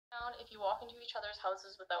down if you walk into each other's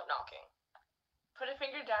houses without knocking. Put a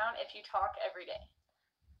finger down if you talk every day.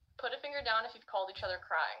 Put a finger down if you've called each other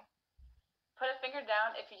crying. Put a finger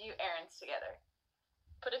down if you do errands together.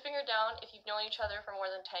 Put a finger down if you've known each other for more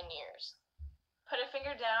than 10 years. Put a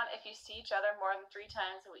finger down if you see each other more than 3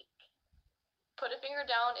 times a week. Put a finger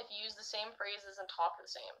down if you use the same phrases and talk the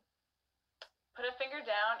same. Put a finger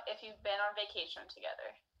down if you've been on vacation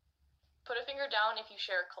together. Put a finger down if you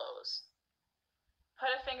share clothes.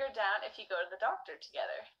 Put a finger down if you go to the doctor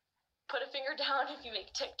together. Put a finger down if you make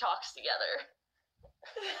TikToks together.